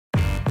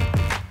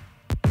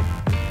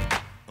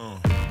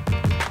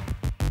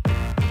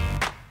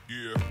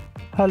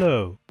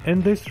Hello,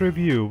 in this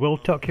review we'll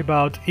talk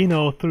about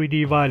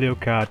Inno3D video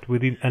card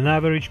within an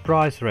average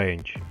price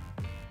range.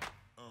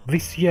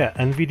 This year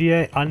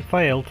NVIDIA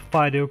unveiled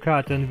video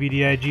card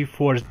NVIDIA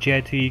GeForce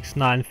GTX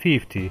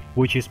 950,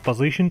 which is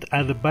positioned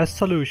as the best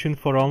solution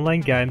for online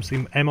games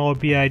in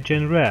MOBA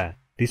genre.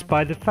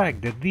 Despite the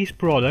fact that these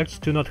products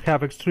do not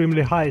have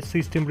extremely high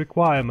system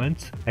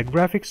requirements, a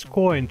graphics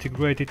core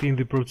integrated in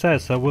the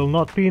processor will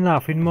not be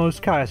enough in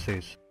most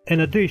cases.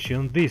 In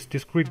addition, this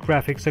discrete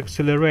graphics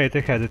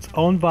accelerator has its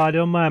own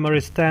video memory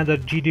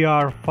standard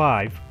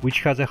GDDR5,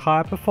 which has a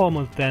higher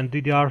performance than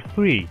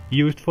DDR3,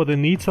 used for the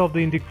needs of the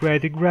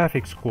integrated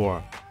graphics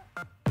core.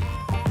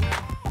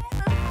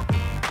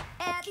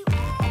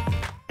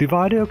 The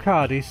video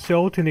card is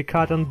sold in a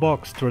carton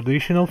box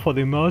traditional for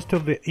the most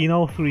of the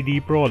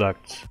Inno3D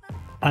products.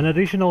 An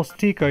additional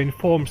sticker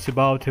informs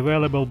about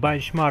available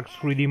benchmarks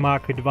 3D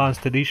Mark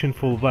Advanced Edition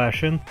full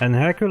version and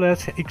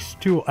Hercules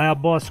X2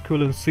 air-boss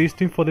cooling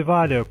system for the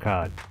video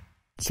card.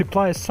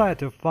 Supply a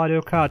set of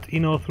video card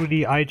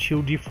Inno3D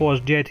iChill GeForce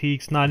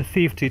GTX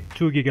 950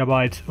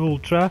 2GB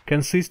Ultra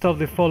consists of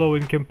the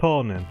following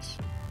components.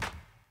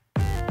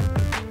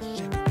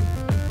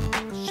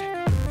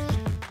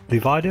 The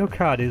video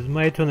card is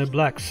made on a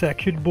black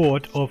circuit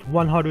board of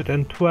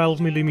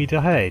 112mm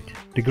height.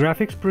 The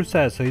graphics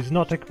processor is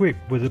not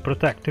equipped with a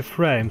protective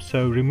frame,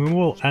 so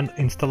removal and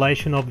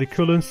installation of the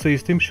cooling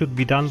system should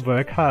be done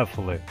very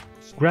carefully.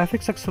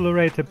 Graphics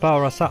accelerator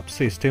power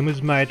subsystem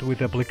is made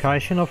with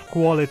application of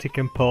quality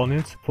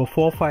components for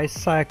 4-phase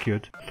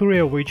circuit, 3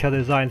 of which are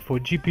designed for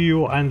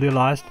GPU and the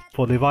last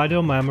for the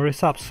video memory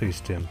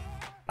subsystem.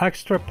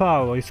 Extra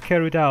power is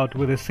carried out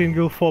with a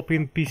single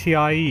 4-pin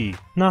PCIe,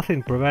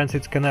 nothing prevents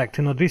its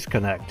connecting or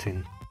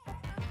disconnecting.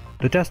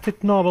 The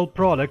tested novel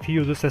product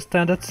uses a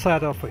standard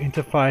set of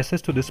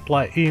interfaces to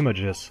display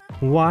images,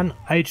 one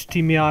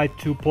HDMI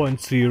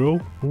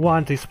 2.0,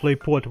 one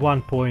DisplayPort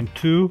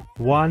 1.2,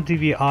 one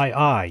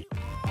DVI-I.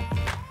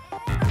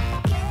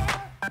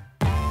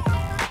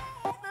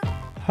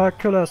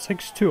 Hercules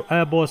X2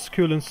 air-boss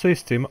cooling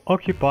system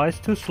occupies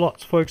 2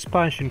 slots for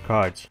expansion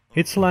cards.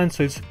 Its length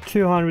is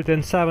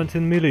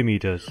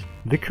 217mm.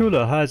 The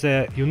cooler has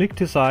a unique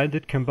design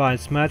that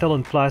combines metal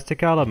and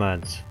plastic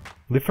elements.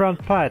 The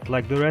front pad,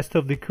 like the rest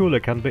of the cooler,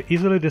 can be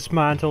easily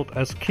dismantled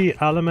as key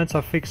elements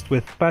are fixed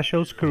with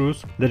special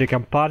screws that are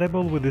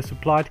compatible with the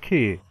supplied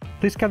key.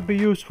 This can be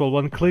useful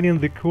when cleaning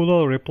the cooler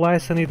or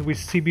replacing it with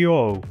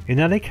CBO. In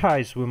any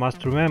case, we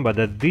must remember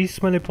that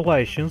these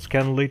manipulations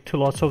can lead to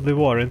loss of the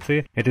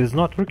warranty. It is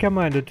not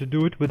recommended to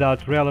do it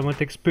without relevant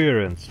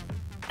experience.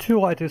 2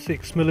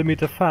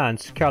 86mm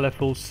fans,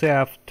 colorful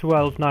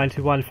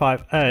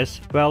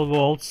CF12915S, 12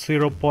 volts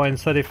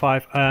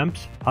 0.35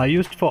 amps, are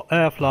used for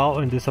airflow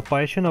and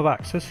dissipation of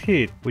excess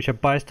heat, which are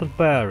based on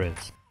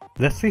bearings.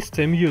 The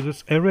system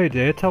uses a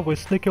radiator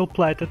with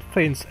nickel-plated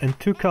fins and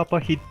 2 copper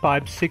heat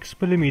pipes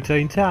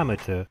 6mm in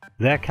diameter.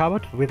 They are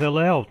covered with a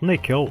layer of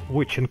nickel,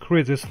 which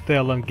increases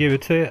their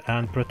longevity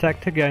and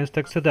protects against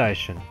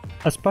oxidation.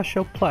 A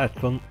special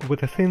platform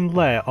with a thin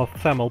layer of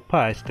thermal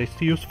paste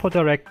is used for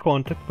direct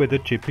contact with the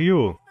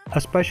GPU. A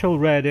special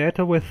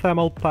radiator with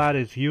thermal pad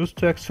is used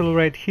to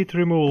accelerate heat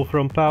removal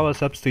from power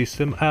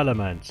subsystem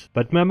elements,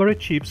 but memory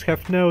chips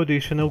have no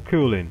additional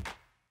cooling.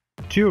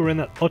 During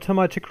an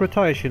automatic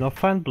rotation of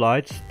fan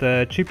blades,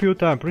 the GPU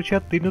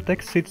temperature did not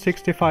exceed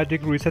 65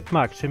 degrees at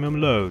maximum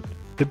load.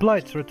 The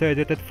blades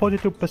rotated at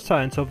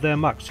 42% of their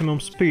maximum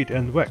speed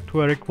and worked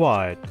where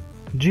required.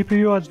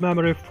 GPU and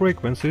memory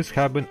frequencies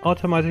have been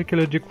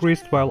automatically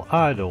decreased while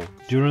idle.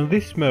 During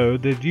this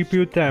mode, the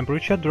GPU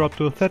temperature dropped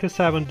to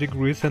 37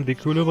 degrees and the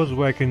cooler was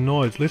working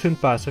noiseless in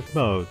passive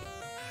mode.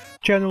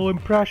 General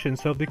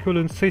impressions of the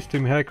cooling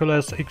system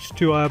Hercules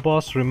X2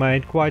 air-boss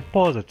remained quite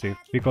positive,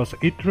 because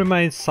it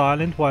remains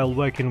silent while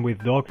working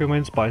with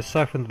documents by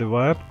surfing the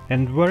web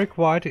and very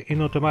quiet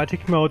in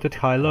automatic mode at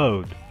high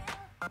load.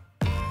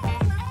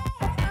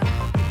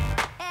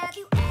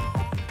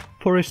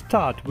 For a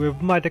start,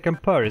 we've made a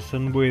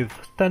comparison with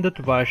standard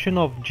version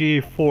of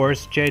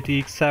GeForce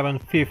GTX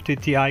 750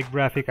 Ti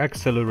graphic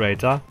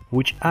accelerator,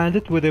 which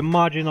ended with a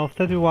margin of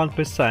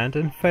 31%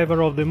 in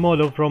favor of the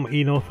model from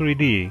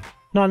Inno3D.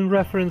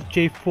 Non-reference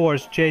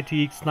GeForce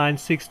GTX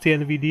 960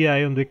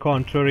 NVIDIA, on the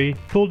contrary,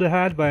 pulled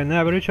ahead by an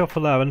average of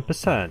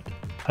 11%.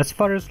 As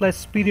far as less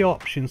speedy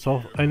options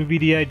of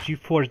NVIDIA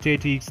GeForce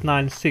GTX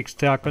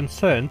 960 are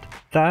concerned,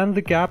 then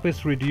the gap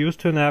is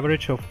reduced to an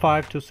average of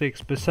 5 to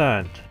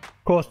 6%.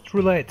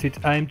 Cost-related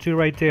AMD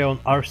Radeon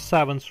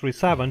R7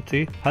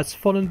 370 has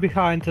fallen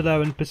behind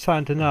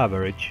 11% on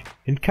average.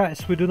 In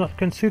case we do not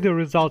consider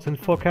results in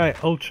 4K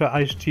Ultra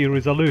HD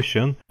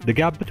resolution, the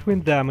gap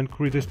between them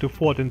increases to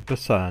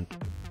 14%.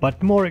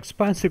 But more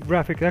expensive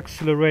graphic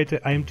accelerator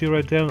AMD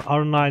Radeon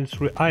R9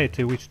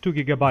 380 with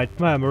 2GB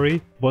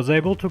memory was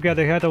able to get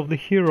ahead of the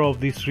hero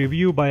of this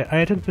review by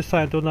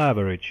 18% on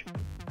average.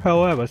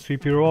 However,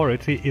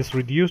 superiority is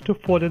reduced to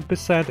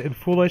 14% in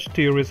Full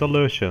HD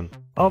resolution.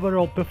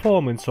 Overall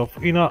performance of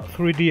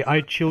Inno3D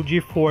iChill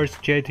GeForce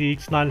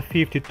GTX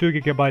 950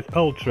 2GB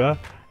Ultra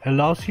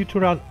allows you to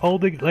run all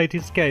the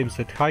latest games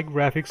at high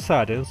graphics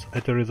settings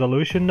at a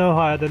resolution no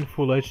higher than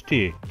Full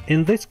HD.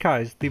 In this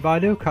case, the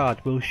video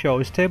card will show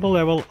a stable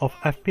level of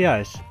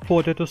FPS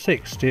 40 to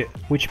 60,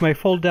 which may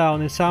fall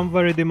down in some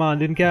very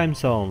demanding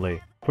games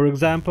only. For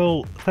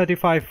example,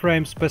 35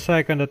 frames per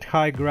second at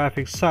high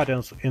graphics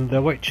settings in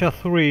The Witcher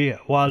 3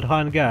 Wild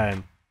Hunt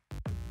game.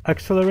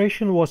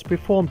 Acceleration was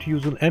performed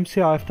using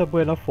MCI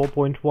Afterburner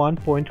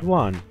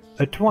 4.1.1.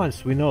 At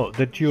once we know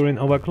that during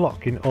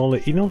overclocking only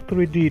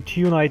Inno3D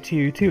GeForce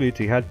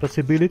utility had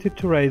possibility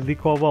to raise the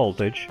core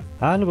voltage,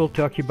 and we'll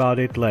talk about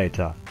it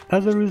later.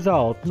 As a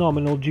result,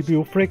 nominal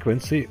GPU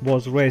frequency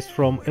was raised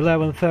from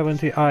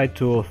 1170i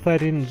to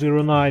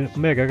 1309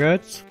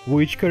 MHz,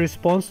 which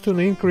corresponds to an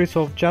increase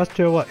of just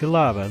over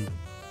 11.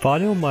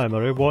 Volume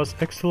memory was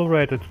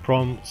accelerated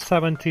from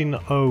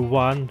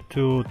 1701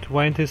 to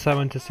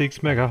 2076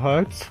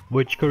 MHz,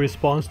 which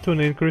corresponds to an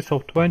increase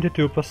of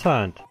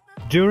 22%.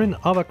 During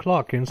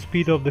overclocking,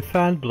 speed of the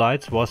fan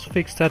blades was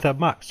fixed at a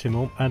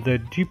maximum and the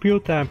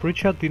GPU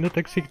temperature did not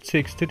exceed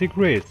 60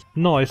 degrees.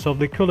 Noise of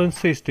the cooling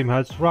system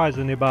has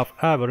risen above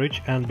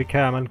average and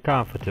become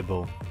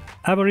uncomfortable.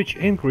 Average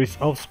increase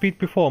of speed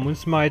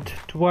performance made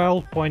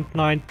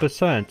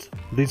 12.9%.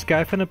 This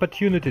gave an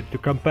opportunity to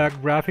compare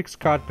graphics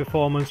card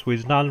performance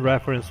with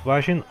non-reference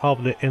version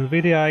of the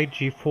NVIDIA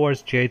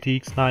GeForce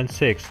GTX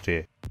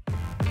 960.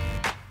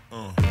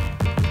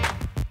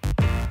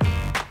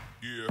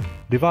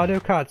 The video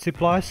card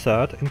supply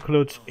set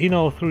includes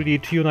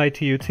Inno3D GeForce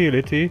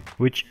utility,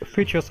 which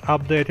features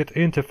updated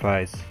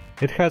interface.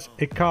 It has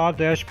a car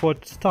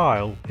dashboard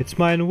style. Its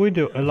main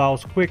window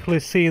allows quickly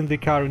seeing the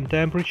current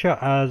temperature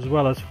as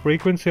well as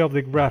frequency of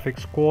the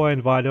graphics core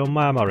and video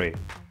memory.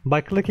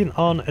 By clicking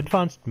on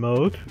Advanced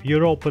mode,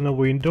 you open a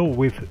window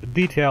with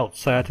detailed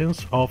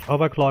settings of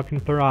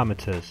overclocking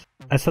parameters.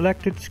 A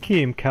selected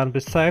scheme can be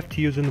saved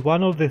using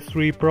one of the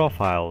three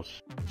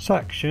profiles.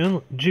 Section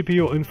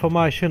GPU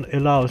information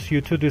allows you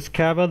to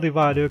discover the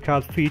video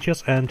card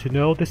features and to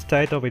know the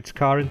state of its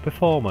current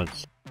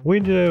performance.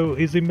 Window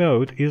Easy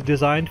mode is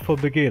designed for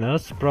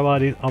beginners,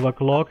 providing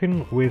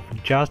overclocking with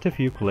just a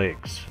few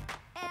clicks.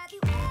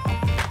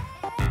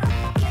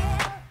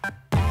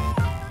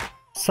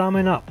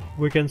 Summing up,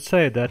 we can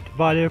say that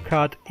video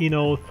card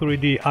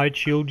Inno3D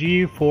iChill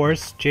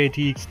GeForce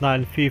GTX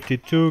 950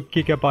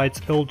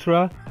 2GB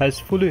Ultra has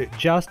fully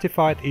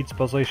justified its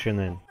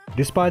positioning.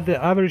 Despite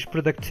the average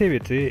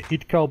productivity,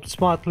 it copes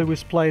smartly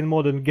with playing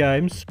modern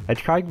games at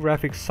high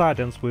graphics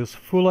settings with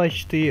Full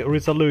HD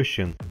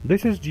resolution.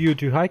 This is due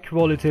to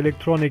high-quality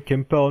electronic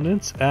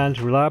components and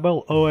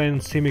reliable ON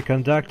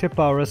semiconductor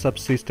power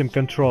subsystem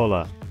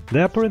controller.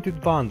 The apparent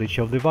advantage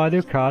of the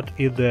video card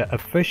is the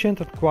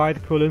efficient and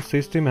quiet cooling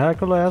system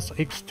Hercules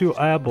X2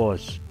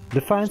 Airboss. The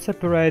fans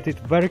operated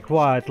very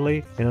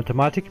quietly in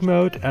automatic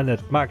mode and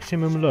at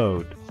maximum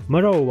load.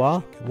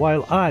 Moreover,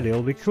 while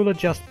idle, the cooler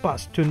just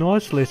passed to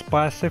noiseless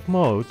passive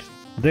mode.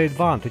 The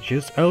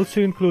advantages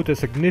also include a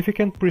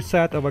significant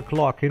preset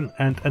overclocking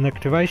and an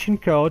activation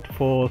code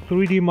for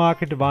 3D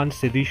Mark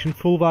Advanced Edition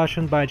full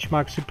version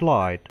benchmark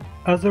supplied.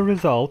 As a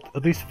result,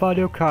 this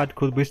video card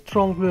could be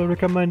strongly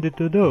recommended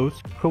to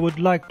those who would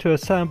like to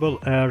assemble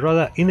a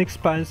rather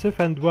inexpensive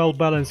and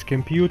well-balanced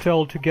computer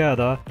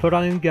altogether for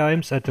running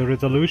games at a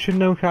resolution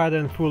no higher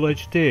than Full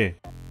HD.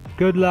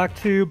 Good luck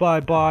to you, bye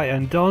bye,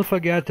 and don't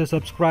forget to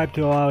subscribe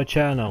to our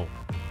channel.